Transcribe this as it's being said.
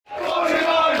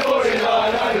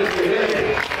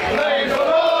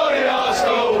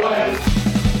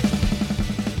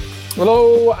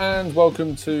Hello and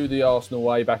welcome to the Arsenal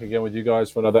Way. Back again with you guys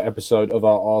for another episode of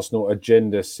our Arsenal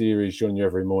Agenda series. Join you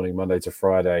every morning, Monday to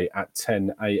Friday at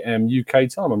 10 a.m. UK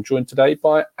time. I'm joined today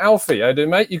by Alfie. How you doing,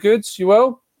 mate? You good? You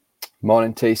well?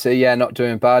 Morning, TC. Yeah, not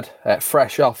doing bad.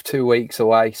 Fresh off 2 weeks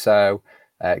away, so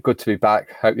good to be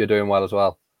back. Hope you're doing well as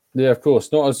well. Yeah, of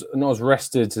course. Not as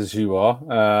rested as you are,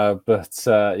 but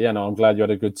I'm glad you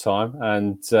had a good time.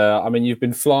 And you've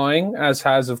been flying, as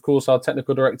has, of course, our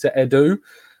technical director Edu.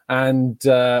 And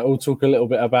we'll talk a little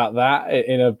bit about that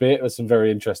in a bit. There's some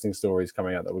very interesting stories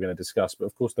coming out that we're going to discuss. But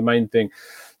of course, the main thing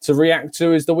to react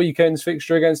to is the weekend's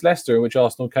fixture against Leicester, in which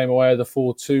Arsenal came away with a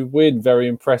 4-2 win. Very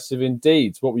impressive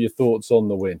indeed. What were your thoughts on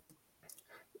the win?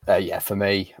 For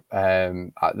me,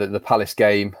 the Palace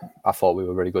game, I thought we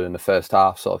were really good in the first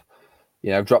half. Sort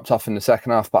of, dropped off in the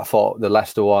second half. But I thought the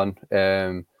Leicester one,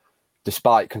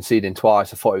 despite conceding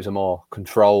twice, I thought it was a more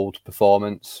controlled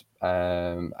performance.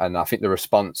 And I think the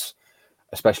response,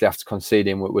 especially after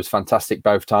conceding, was fantastic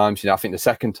both times. I think the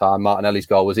second time, Martinelli's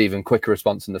goal was even quicker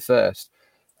response than the first.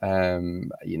 I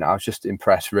was just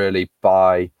impressed really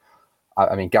by,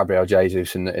 Gabriel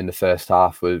Jesus in the first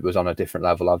half was on a different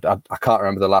level. I can't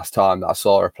remember the last time that I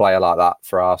saw a player like that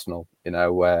for Arsenal,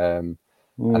 and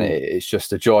it's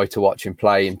just a joy to watch him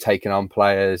play and taking on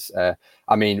players. He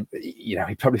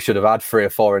probably should have had 3 or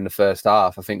 4 in the first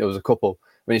half. I think there was a couple.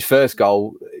 His first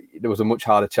goal, there was a much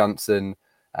harder chance than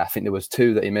I think there was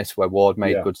 2 that he missed where Ward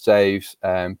made good saves.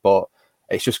 But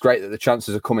it's just great that the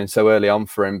chances are coming so early on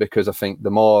for him, because I think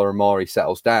the more and more he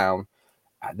settles down,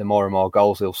 the more and more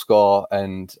goals he'll score.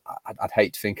 And I'd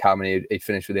hate to think how many he'd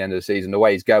finish with the end of the season. The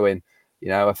way he's going,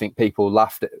 I think people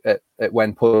laughed at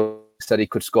when Paul said he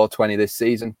could score 20 this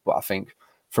season. But I think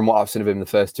from what I've seen of him in the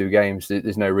first 2 games,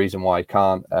 there's no reason why he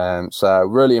can't. So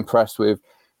really impressed with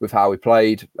how he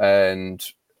played, and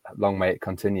long may it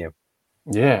continue.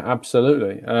 Yeah,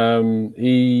 absolutely.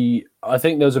 I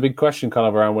think there was a big question kind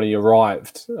of around when he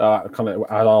arrived, kind of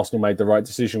had Arsenal made the right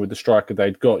decision with the striker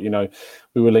they'd got.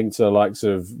 We were linked to the likes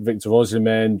of Victor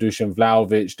Osimhen, Dusan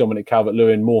Vlahovic, Dominic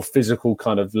Calvert-Lewin, more physical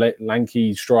kind of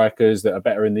lanky strikers that are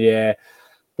better in the air.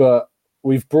 But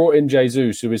we've brought in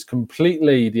Jesus, who is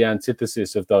completely the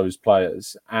antithesis of those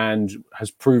players and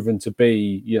has proven to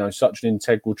be, such an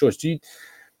integral choice.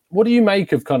 What do you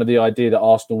make of kind of the idea that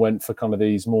Arsenal went for kind of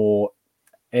these more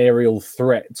aerial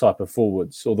threat type of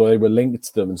forwards, although they were linked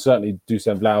to them, and certainly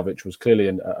Dusan Vlahovic was clearly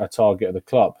a target of the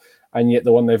club, and yet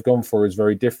the one they've gone for is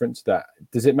very different to that?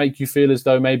 Does it make you feel as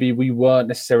though maybe we weren't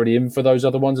necessarily in for those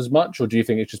other ones as much, or do you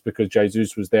think it's just because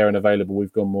Jesus was there and available,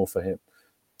 we've gone more for him?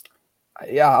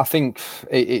 Yeah, I think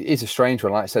it is a strange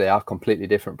one. Like I said, they are completely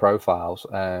different profiles.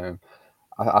 I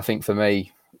think for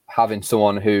me, having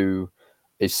someone who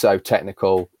is so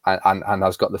technical and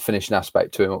has got the finishing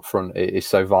aspect to him up front is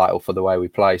so vital for the way we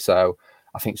play. So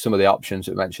I think some of the options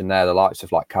that we mentioned there, the likes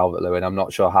of like Calvert-Lewin, I'm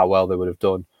not sure how well they would have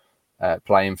done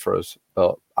playing for us.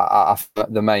 But I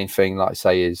the main thing, like I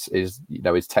say, is his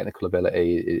technical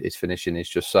ability, his finishing is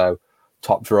just so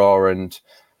top drawer, and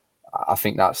I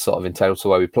think that's sort of entailed to the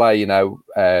way we play.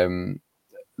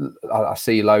 I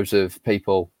see loads of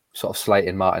people sort of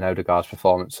slating Martin Odegaard's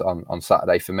performance on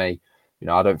Saturday. For me,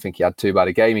 I don't think he had too bad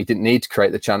a game. He didn't need to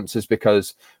create the chances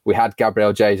because we had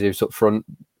Gabriel Jesus up front,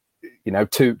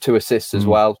 two assists as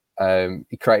well.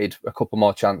 He created a couple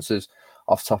more chances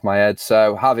off the top of my head.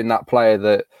 So having that player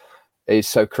that is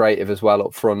so creative as well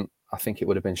up front, I think it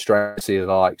would have been strange to see the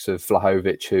likes of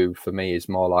Vlahovic, who for me is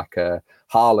more like a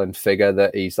Haaland figure,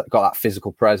 that he's got that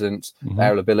physical presence,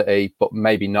 aerial ability, but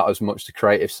maybe not as much the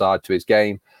creative side to his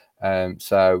game.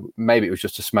 So maybe it was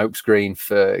just a smokescreen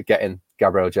for getting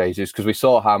Gabriel Jesus, because we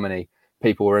saw how many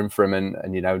people were in for him,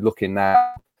 and looking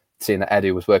now, seeing that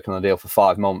Eddie was working on a deal for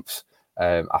 5 months,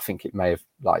 I think it may have,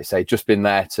 like you say, just been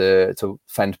there to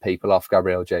fend people off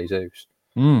Gabriel Jesus.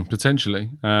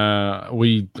 Potentially.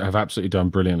 We have absolutely done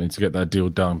brilliantly to get that deal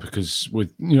done, because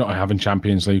with having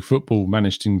Champions League football,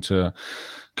 managing to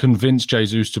convince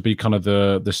Jesus to be kind of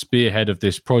the spearhead of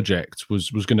this project was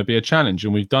going to be a challenge,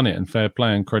 and we've done it. And fair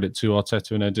play and credit to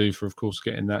Arteta and Edu for, of course,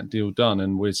 getting that deal done.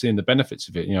 And we're seeing the benefits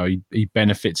of it. He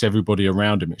benefits everybody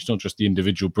around him. It's not just the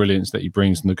individual brilliance that he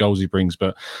brings and the goals he brings,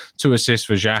 but 2 assists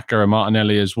for Xhaka and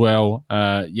Martinelli as well.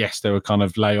 Yes, there were kind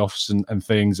of layoffs and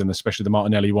things, and especially the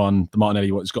Martinelli one. The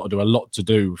Martinelli one's got to do a lot to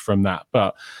do from that,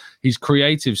 but he's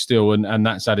creative still, and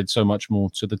that's added so much more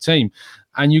to the team.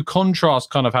 And you contrast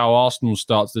kind of how Arsenal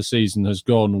starts the season has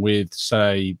gone with,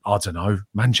 say, I don't know,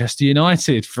 Manchester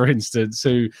United, for instance,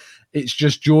 who it's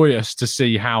just joyous to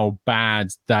see how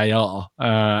bad they are,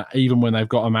 even when they've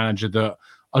got a manager that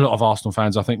a lot of Arsenal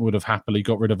fans, I think, would have happily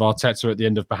got rid of Arteta at the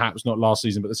end of perhaps not last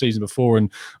season, but the season before,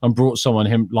 and brought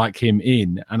someone like him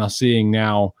in, and are seeing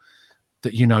now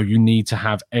that, you need to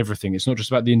have everything. It's not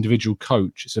just about the individual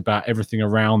coach, it's about everything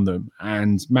around them.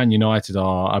 And Man United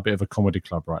are a bit of a comedy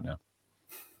club right now.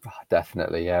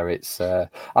 Definitely, yeah. It's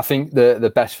I think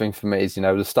the best thing for me is,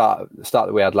 the start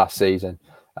that we had last season,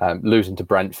 losing to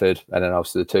Brentford, and then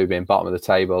obviously the two being bottom of the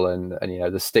table, and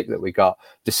the stick that we got,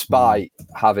 despite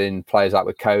having players out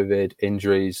with COVID,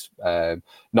 injuries,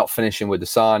 not finishing with the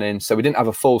signing. So we didn't have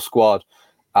a full squad,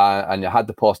 and you had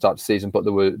the poor start to the season, but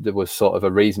there was sort of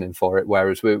a reasoning for it.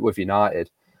 Whereas with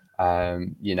United,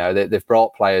 they've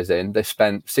brought players in. They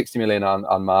spent 60 million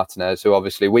on Martinez, who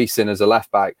obviously we seen as a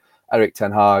left back. Eric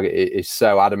Ten Hag is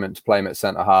so adamant to play him at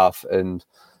centre half, and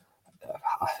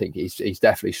I think he's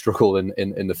definitely struggled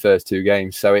in the first two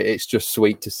games. So it's just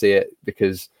sweet to see it,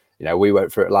 because we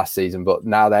went through it last season, but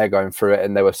now they're going through it,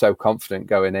 and they were so confident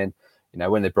going in.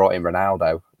 When they brought in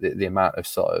Ronaldo, the amount of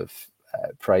sort of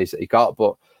praise that he got,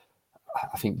 but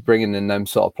I think bringing in them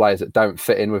sort of players that don't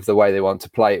fit in with the way they want to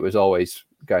play, it was always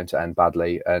going to end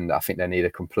badly. And I think they need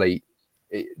a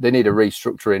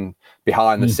restructuring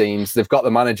behind the scenes. They've got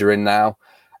the manager in now.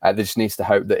 They just needs to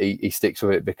hope that he sticks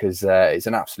with it, because it's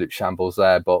an absolute shambles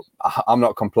there. But I'm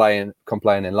not complaining.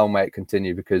 Long may it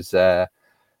continue, because that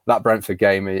Brentford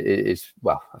game is,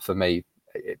 well, for me,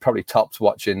 it probably tops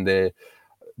watching the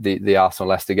Arsenal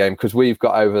Leicester game, because we've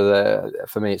got over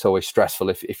for me, it's always stressful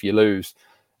if you lose.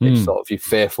 It's sort of, you're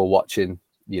fearful watching,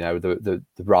 the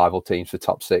rival teams for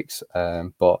top six.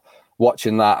 But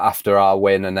watching that after our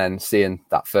win, and then seeing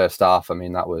that first half, I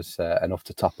mean, that was enough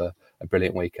to top a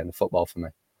brilliant weekend of football for me.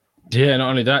 Yeah, not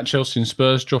only that, Chelsea and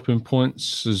Spurs dropping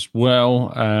points as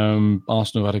well.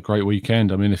 Arsenal had a great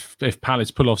weekend. I mean, if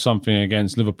Palace pull off something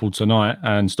against Liverpool tonight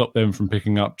and stop them from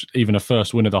picking up even a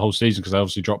first win of the whole season, because they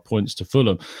obviously dropped points to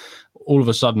Fulham, all of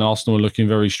a sudden Arsenal are looking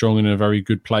very strong and in a very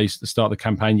good place to start the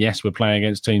campaign. Yes, we're playing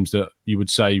against teams that you would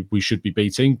say we should be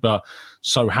beating, but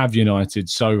so have United,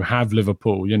 so have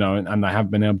Liverpool, and they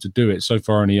have been able to do it. So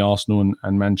far, only Arsenal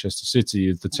and Manchester City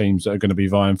are the teams that are going to be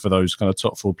vying for those kind of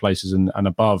top four places and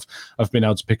above, have been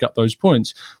able to pick up those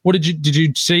points. What did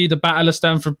you see the Battle of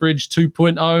Stamford Bridge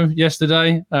 2.0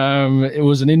 yesterday? It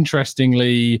was an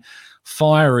interestingly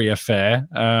fiery affair,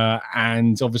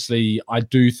 and obviously I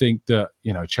do think that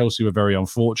Chelsea were very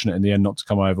unfortunate in the end not to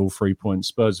come over all 3 points.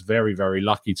 Spurs very, very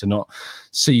lucky to not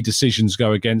see decisions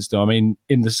go against them. I mean,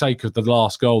 in the sake of the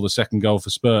last goal, the second goal for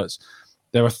Spurs,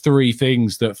 there are three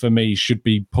things that for me should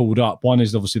be pulled up. One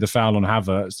is obviously the foul on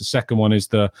Havertz. The second one is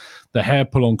the hair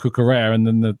pull on Cucurella, and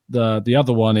then the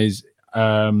other one is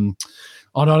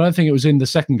I don't think it was in the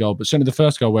second goal, but certainly the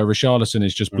first goal where Richarlison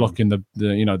is just blocking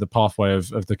the pathway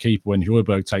of the keeper when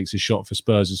Højbjerg takes his shot for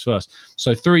Spurs' first.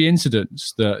 So three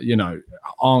incidents that,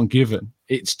 aren't given.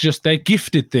 It's just they're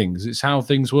gifted things. It's how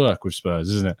things work with Spurs,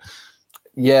 isn't it?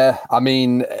 Yeah, I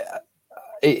mean,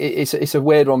 it's a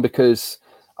weird one, because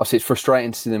obviously it's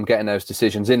frustrating to see them getting those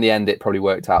decisions. In the end, it probably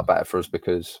worked out better for us,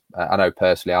 because I know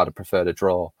personally I'd have preferred a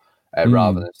draw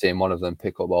rather than seeing one of them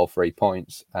pick up all 3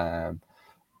 points.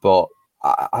 But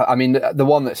I mean, the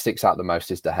one that sticks out the most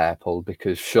is the hair pull,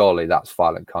 because surely that's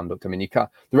violent conduct. I mean, the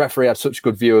referee had such a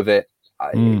good view of it.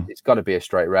 It's got to be a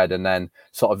straight red. And then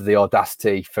sort of the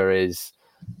audacity for his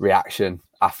reaction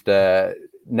after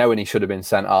knowing he should have been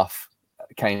sent off,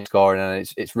 Kane scoring,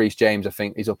 and it's Reece James, I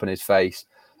think, he's up in his face.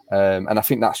 And I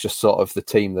think that's just sort of the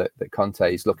team that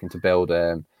Conte is looking to build.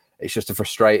 It's just a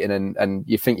frustrating, and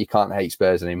you think you can't hate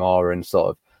Spurs anymore, and sort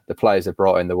of the players they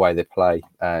brought in, the way they play,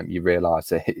 you realise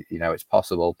that it's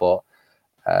possible. But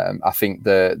I think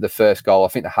the first goal, I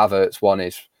think the Havertz one,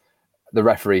 is the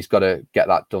referee's got to get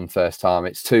that done first time.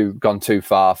 It's gone too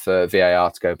far for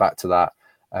VAR to go back to that.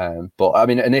 But I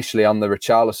mean, initially on the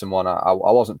Richarlison one, I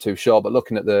wasn't too sure. But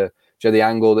looking at the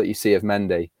angle that you see of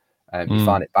Mendy, you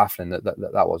find it baffling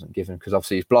that wasn't given, because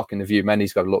obviously he's blocking the view.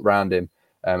 Mendy's got to look round him,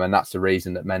 and that's the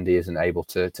reason that Mendy isn't able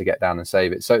to get down and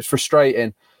save it. So it's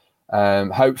frustrating.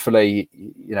 Hopefully,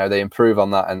 they improve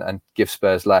on that and give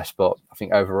Spurs less, but I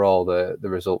think overall the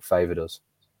result favoured us.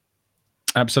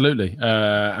 Absolutely.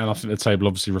 And I think the table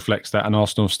obviously reflects that, and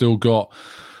Arsenal have still got,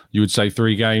 you would say,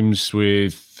 3 games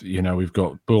with, we've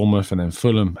got Bournemouth and then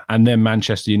Fulham and then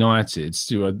Manchester United.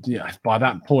 So, by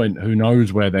that point, who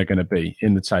knows where they're going to be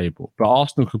in the table. But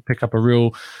Arsenal could pick up a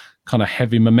real kind of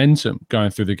heavy momentum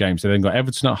going through the games. They then got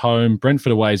Everton at home.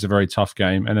 Brentford away is a very tough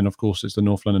game. And then, of course, it's the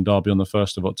North London derby on the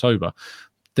 1st of October.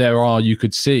 You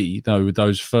could see, though, with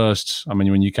those first, I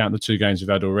mean, when you count the 2 games we've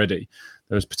had already,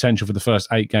 there was potential for the first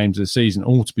 8 games of the season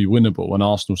all to be winnable, and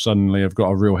Arsenal suddenly have got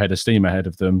a real head of steam ahead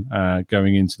of them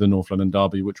going into the North London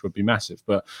derby, which would be massive.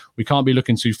 But we can't be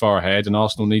looking too far ahead, and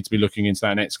Arsenal need to be looking into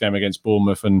that next game against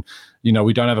Bournemouth. And, you know,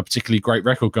 we don't have a particularly great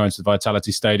record going to the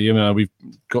Vitality Stadium. We've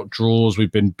got draws, we've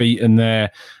been beaten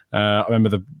there. I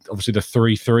remember obviously the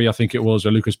 3-3, I think it was,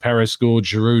 where Lucas Perez scored.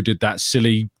 Giroud did that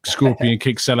silly scorpion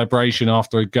kick celebration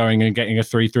after going and getting a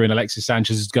 3-3, and Alexis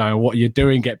Sanchez is going, "What are you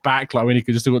doing? Get back!" Like, when he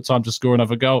could just still got time to score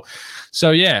another goal.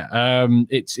 So yeah,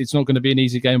 it's not going to be an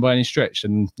easy game by any stretch.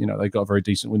 And, you know, they got a very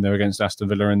decent win there against Aston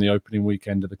Villa in the opening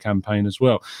weekend of the campaign as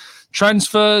well.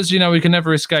 Transfers, you know, we can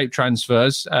never escape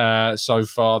transfers. So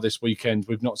far this weekend,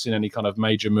 we've not seen any kind of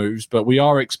major moves, but we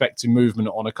are expecting movement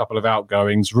on a couple of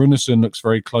outgoings. Runarsson looks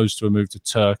very close to a move to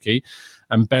Turkey,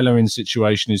 and Bellerin's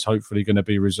situation is hopefully going to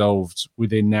be resolved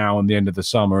within now and the end of the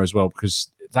summer as well,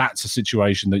 because that's a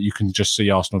situation that you can just see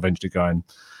Arsenal eventually going,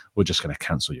 "We're just going to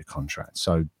cancel your contract."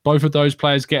 So both of those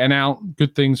players getting out,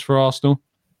 good things for Arsenal.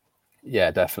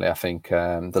 Yeah, definitely. I think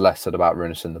the less said about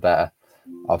Runarsson, the better.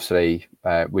 Obviously,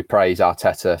 we praise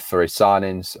Arteta for his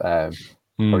signings.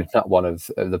 Probably not one of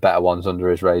the better ones under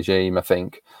his regime, I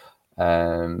think.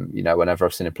 You know, whenever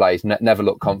I've seen him play, he's never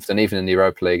looked confident, even in the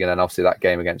Europa League. And then obviously that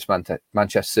game against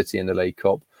Manchester City in the League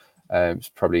Cup, it's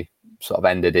probably sort of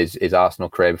ended his Arsenal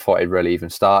career before it really even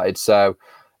started. So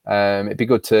it'd be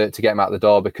good to get him out the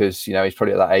door, because, you know, he's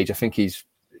probably at that age. I think he's,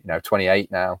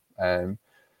 28 now.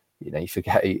 You know, you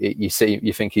forget, you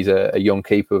think he's a young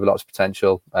keeper with lots of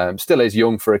potential. Still is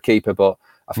young for a keeper, but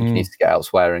I think he needs to get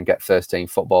elsewhere and get first team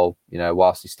football, you know,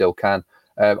 whilst he still can.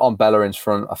 On Bellerin's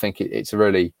front, I think it's a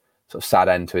really sort of sad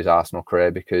end to his Arsenal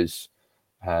career, because,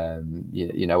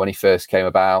 you know, when he first came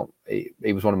about,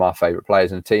 he was one of my favourite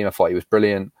players in the team. I thought he was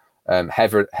brilliant.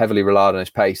 Heavily relied on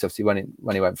his pace. Obviously,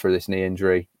 when he went through this knee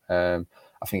injury, I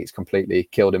think it's completely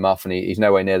killed him off, and he's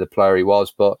nowhere near the player he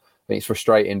was. But I think it's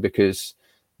frustrating, because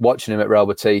watching him at Real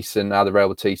Betis and how the Real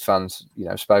Betis fans, you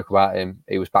know, spoke about him,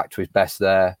 he was back to his best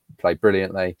there, played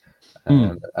brilliantly.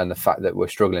 And the fact that we're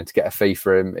struggling to get a fee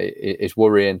for him is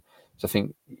worrying. So I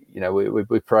think, you know,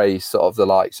 we praise sort of the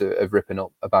likes of ripping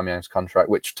up Aubameyang's contract,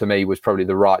 which to me was probably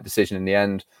the right decision in the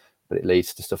end. But it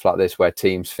leads to stuff like this, where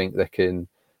teams think they can,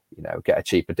 you know, get a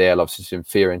cheaper deal. Obviously, in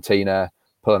Fiorentina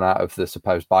pulling out of the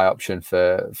supposed buy option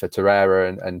for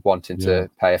Torreira and wanting to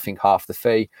pay, I think, half the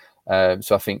fee.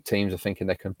 So I think teams are thinking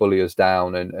they can bully us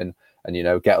down and you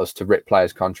know, get us to rip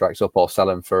players' contracts up or sell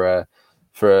them for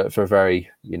a very,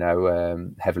 you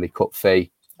know, heavily cut fee.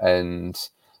 And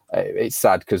it's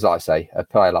sad, because, like I say, a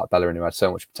player like Bellerin, who had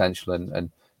so much potential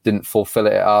and didn't fulfil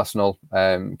it at Arsenal,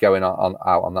 going out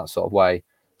on that sort of way,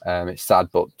 it's sad.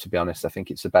 But to be honest, I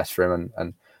think it's the best for him,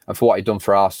 and for what he'd done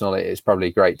for Arsenal, it's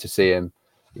probably great to see him,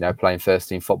 you know, playing first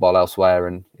team football elsewhere,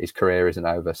 and his career isn't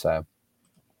over. So.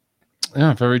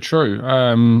 Yeah, very true.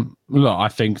 Look, I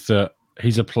think that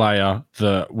he's a player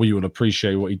that we will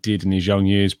appreciate what he did in his young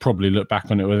years, probably look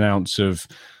back on it with an ounce of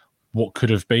what could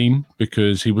have been,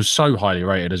 because he was so highly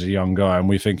rated as a young guy, and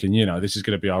we're thinking, you know, this is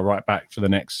going to be our right back for the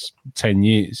next 10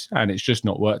 years. And it's just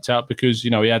not worked out, because,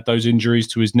 you know, he had those injuries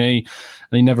to his knee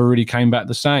and he never really came back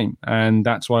the same. And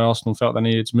that's why Arsenal felt they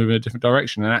needed to move in a different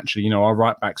direction. And actually, you know, our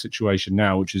right back situation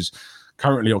now, which is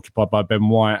currently occupied by Ben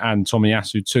White and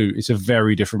Tomiyasu too, it's a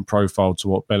very different profile to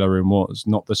what Bellerin was.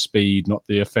 Not the speed, not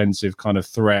the offensive kind of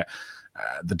threat.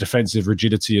 The defensive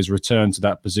rigidity has returned to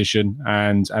that position,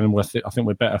 and I think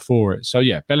we're better for it. So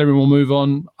yeah, Bellerin will move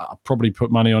on. I'll probably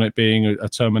put money on it being a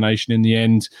termination in the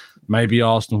end. Maybe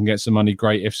Arsenal can get some money,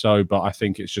 great if so, but I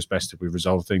think it's just best if we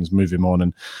resolve things, move him on,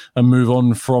 and move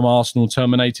on from Arsenal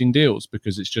terminating deals,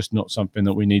 because it's just not something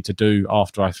that we need to do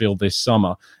after, I feel, this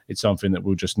summer. It's something that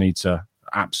we'll just need to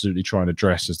absolutely try and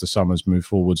address as the summers move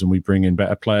forwards and we bring in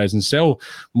better players and sell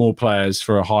more players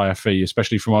for a higher fee,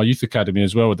 especially from our youth academy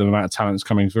as well, with the amount of talents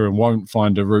coming through and won't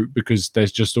find a route because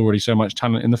there's just already so much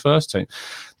talent in the first team.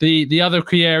 The other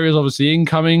key areas, obviously,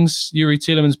 incomings. Youri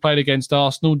Tielemans played against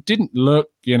Arsenal. Didn't look,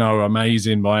 you know,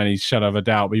 amazing by any shadow of a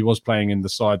doubt, but he was playing in the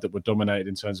side that were dominated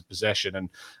in terms of possession, and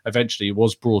eventually he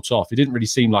was brought off. It didn't really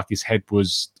seem like his head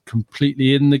was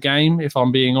completely in the game, if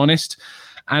I'm being honest.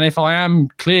 And if I am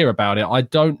clear about it, I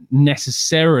don't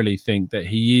necessarily think that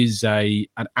he is an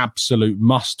absolute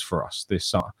must for us this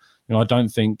summer. You know, I don't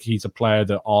think he's a player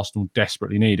that Arsenal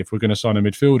desperately need. If we're going to sign a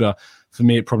midfielder, for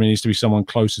me, it probably needs to be someone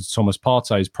closer to Thomas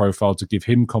Partey's profile to give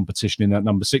him competition in that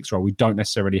number 6 role. We don't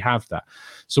necessarily have that.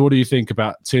 So what do you think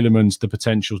about Tielemans, the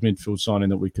potential midfield signing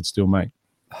that we could still make?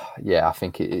 Yeah, I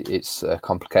think it's a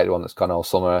complicated one that's gone all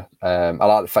summer. I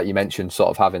like the fact you mentioned sort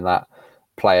of having that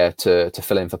player to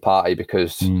fill in for Partey,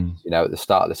 because you know, at the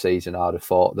start of the season I'd have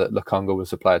thought that Lokonga was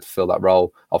the player to fill that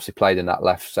role. Obviously played in that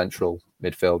left central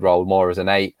midfield role, more as an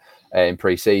 8 in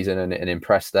pre-season and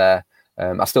impressed there.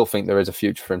 I still think there is a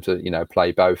future for him to,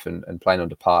 play both, and playing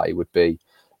under Partey would be,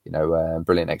 a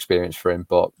brilliant experience for him.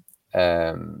 But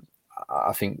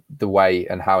I think the way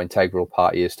and how integral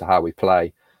Partey is to how we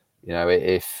play,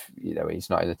 if he's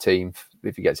not in the team,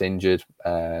 if he gets injured,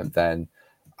 then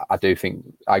I do think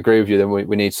I agree with you. Then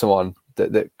we need someone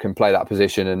that can play that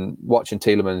position. And watching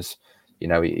Tielemans,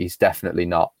 he's definitely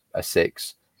not a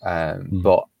 6.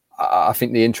 But I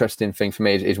think the interesting thing for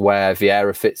me is where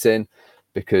Vieira fits in,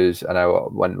 because I know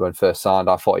when first signed,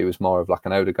 I thought he was more of like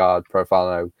an Odegaard profile.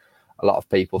 I know a lot of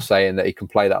people saying that he can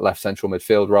play that left central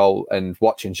midfield role, and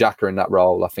watching Xhaka in that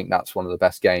role, I think that's one of the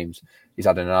best games he's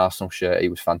had in an Arsenal shirt. He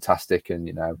was fantastic, and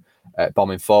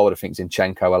bombing forward, I think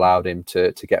Zinchenko allowed him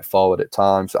to get forward at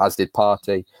times, as did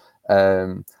Partey.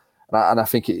 And I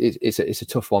think it's a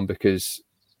tough one, because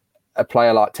a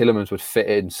player like Tielemans would fit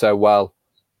in so well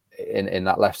in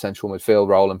that left central midfield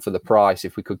role, and for the price,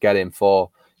 if we could get him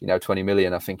for 20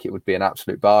 million, I think it would be an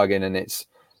absolute bargain. And it's,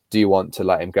 do you want to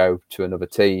let him go to another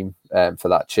team for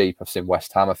that cheap? I've seen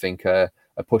West Ham, I think, are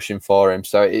pushing for him.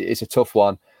 So it's a tough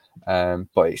one,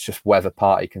 but it's just whether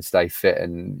Partey can stay fit.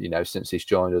 And since he's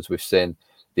joined us, we've seen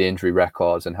the injury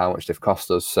records and how much they've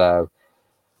cost us. So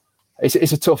it's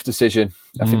a tough decision.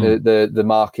 I think the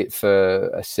market for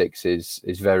a 6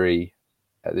 is very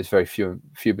there's very few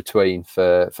between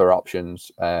for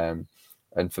options.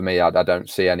 And for me, I don't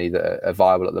see any that are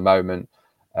viable at the moment.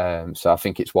 So I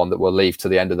think it's one that we'll leave to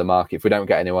the end of the market. If we don't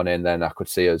get anyone in, then I could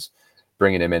see us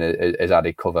bringing him in as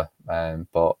added cover.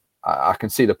 But I can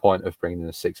see the point of bringing in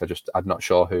a 6. I'm not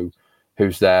sure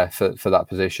who's there for that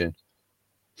position.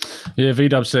 Yeah,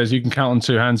 VDub says you can count on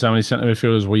 2 hands how many centre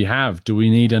midfielders we have. Do we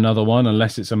need another one?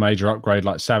 Unless it's a major upgrade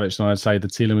like Savic, and I'd say the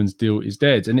Tielemans deal is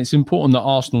dead. And it's important that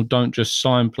Arsenal don't just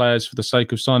sign players for the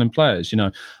sake of signing players.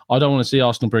 I don't want to see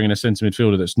Arsenal bring in a centre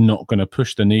midfielder that's not going to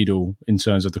push the needle in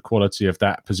terms of the quality of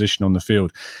that position on the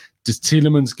field. Does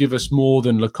Tielemans give us more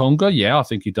than Lokonga? Yeah, I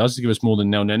think he does. Does he give us more than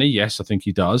Nelneny? Yes, I think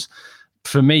he does.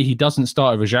 For me, he doesn't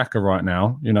start over Xhaka right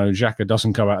now. Xhaka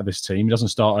doesn't go out of this team. He doesn't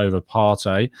start over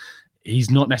Partey.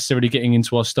 He's not necessarily getting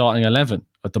into our starting 11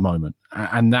 at the moment.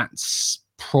 And that's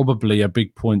probably a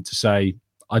big point to say.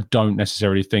 I don't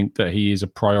necessarily think that he is a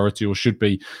priority, or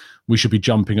we should be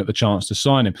jumping at the chance to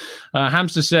sign him.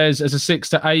 Hamster says, as a 6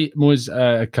 to 8, Moise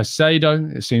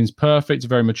Caicedo, it seems perfect, a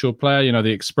very mature player. The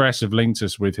Express have linked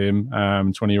us with him.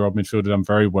 20-year-old midfielder, done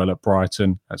very well at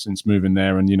Brighton since moving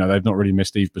there. And, they've not really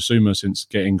missed Yves Bissouma since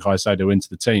getting Caicedo into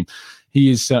the team.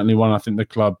 He is certainly one I think the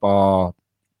club are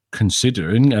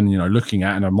considering and looking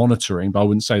at and are monitoring, but I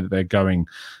wouldn't say that they're going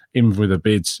in with a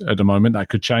bid at the moment. That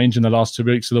could change in the last 2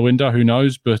 weeks of the window, who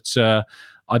knows? But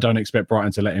I don't expect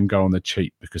Brighton to let him go on the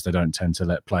cheap, because they don't tend to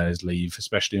let players leave,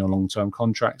 especially on long-term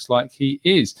contracts like he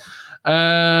is.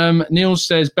 Neil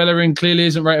says Bellerin clearly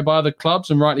isn't rated by other clubs,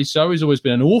 and rightly so. He's always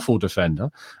been an awful defender,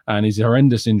 and his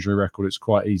horrendous injury record, it's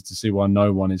quite easy to see why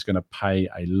no one is going to pay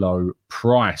a low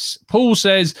price. Paul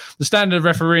says the standard of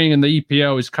refereeing in the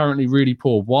EPL is currently really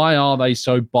poor. Why are they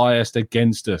so biased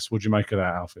against us? What do you make of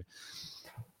that, Alfie?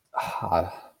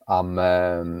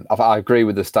 I agree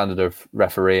with the standard of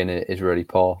refereeing is really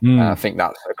poor. I think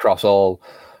that's across all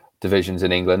divisions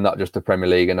in England, not just the Premier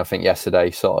League. And I think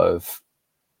yesterday sort of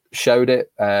showed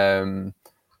it. I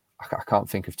can't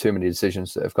think of too many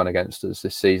decisions that have gone against us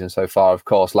this season so far. Of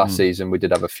course, last season we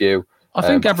did have a few. I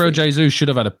think Gabriel Jesus should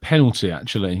have had a penalty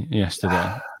actually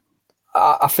yesterday.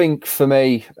 I think for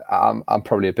me, I'm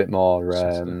probably a bit more.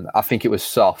 I think it was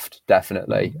soft,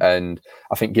 definitely, and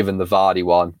I think given the Vardy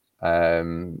one,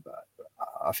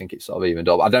 I think it's sort of evened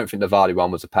up. I don't think the Vardy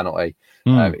one was a penalty.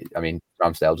 I mean,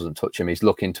 Ramsdale doesn't touch him. He's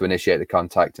looking to initiate the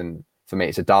contact, and for me,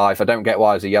 it's a dive. I don't get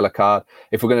why it's a yellow card.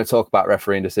 If we're going to talk about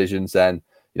refereeing decisions, then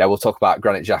we'll talk about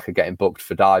Granit Xhaka getting booked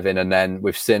for diving, and then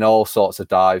we've seen all sorts of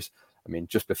dives. I mean,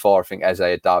 just before, I think Eze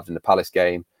had dived in the Palace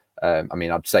game.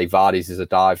 I'd say Vardy's is a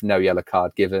dive, no yellow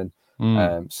card given.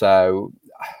 So,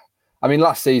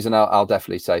 last season I'll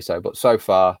definitely say so, but so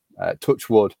far, touch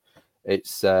wood,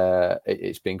 it's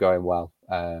been going well.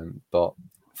 But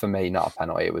for me, not a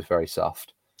penalty. It was very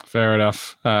soft. Fair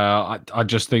enough. I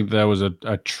just think there was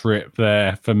a trip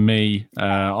there for me.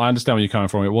 I understand where you're coming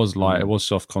from. It was light. It was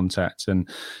soft contact. And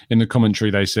in the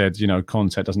commentary, they said,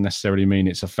 contact doesn't necessarily mean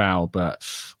it's a foul, but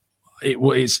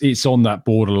it's on that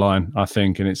borderline, I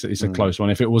think, and it's a close one.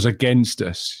 If it was against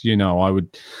us,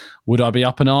 would I be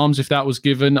up in arms if that was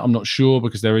given? I'm not sure,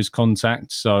 because there is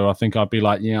contact. So I think I'd be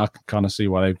like, yeah, I can kind of see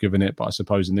why they've given it. But I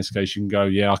suppose in this case you can go,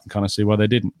 yeah, I can kind of see why they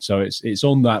didn't. So it's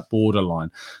on that borderline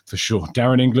for sure.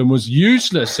 Darren England was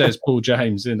useless, says Paul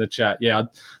James in the chat. Yeah,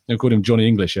 I called him Johnny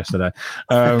English yesterday.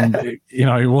 He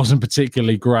wasn't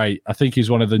particularly great. I think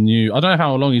he's one of the new. I don't know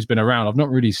how long he's been around. I've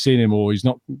not really seen him, or he's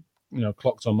not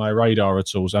clocked on my radar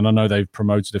at all. And I know they've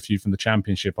promoted a few from the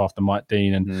Championship after Mike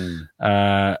Dean and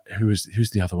who's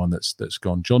the other one that's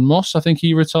gone? John Moss, I think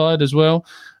he retired as well.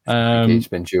 He's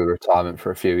been due retirement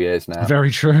for a few years now.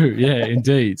 Very true. Yeah,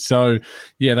 indeed. So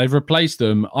yeah, they've replaced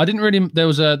them. There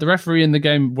was the referee in the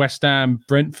game, West Ham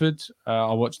Brentford.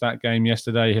 I watched that game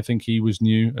yesterday. I think he was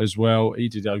new as well. He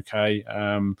did okay.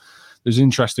 It was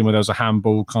interesting where there was a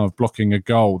handball kind of blocking a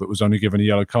goal that was only given a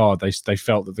yellow card. They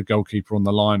felt that the goalkeeper on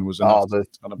the line was enough.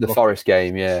 The Forest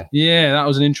game, yeah. Yeah, that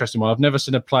was an interesting one. I've never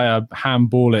seen a player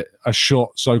handball it a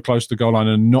shot so close to the goal line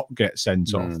and not get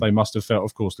sent off. They must have felt,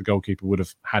 of course, the goalkeeper would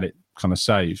have had it kind of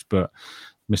saved, but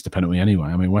missed the penalty anyway.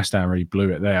 I mean, West Ham really blew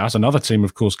it there. That's another team,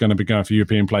 of course, going to be going for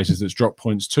European places that's dropped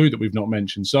points too that we've not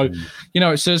mentioned. So,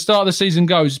 it's the start of the season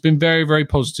goes. It's been very, very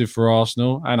positive for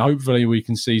Arsenal, and hopefully we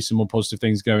can see some more positive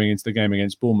things going into the game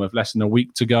against Bournemouth. Less than a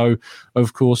week to go,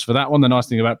 of course, for that one. The nice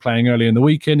thing about playing early in the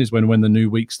weekend is when the new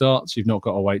week starts, you've not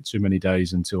got to wait too many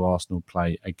days until Arsenal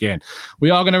play again. We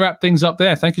are going to wrap things up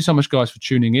there. Thank you so much, guys, for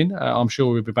tuning in. I'm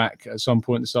sure we'll be back at some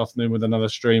point this afternoon with another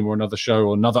stream or another show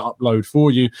or another upload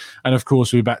for you. And of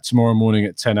course, we'll be back tomorrow morning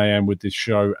at 10 a.m. with this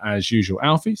show as usual.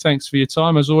 Alfie, thanks for your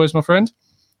time as always, my friend.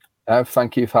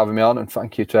 Thank you for having me on, and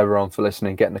thank you to everyone for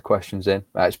listening, getting the questions in.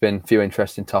 It's been a few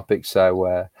interesting topics,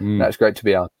 so it's great to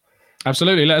be on.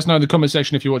 Absolutely. Let us know in the comment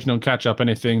section if you're watching on Catch Up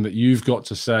anything that you've got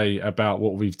to say about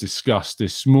what we've discussed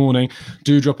this morning.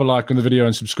 Do drop a like on the video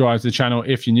and subscribe to the channel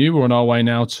if you're new. We're on our way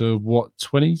now to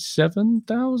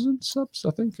 27,000 subs,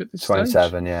 I think, at this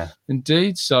 27, stage. Yeah.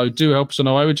 Indeed. So do help us on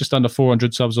our way. We're just under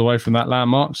 400 subs away from that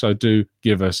landmark. So do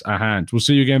give us a hand. We'll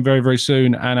see you again very, very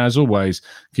soon. And as always,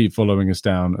 keep following us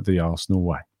down the Arsenal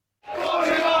way.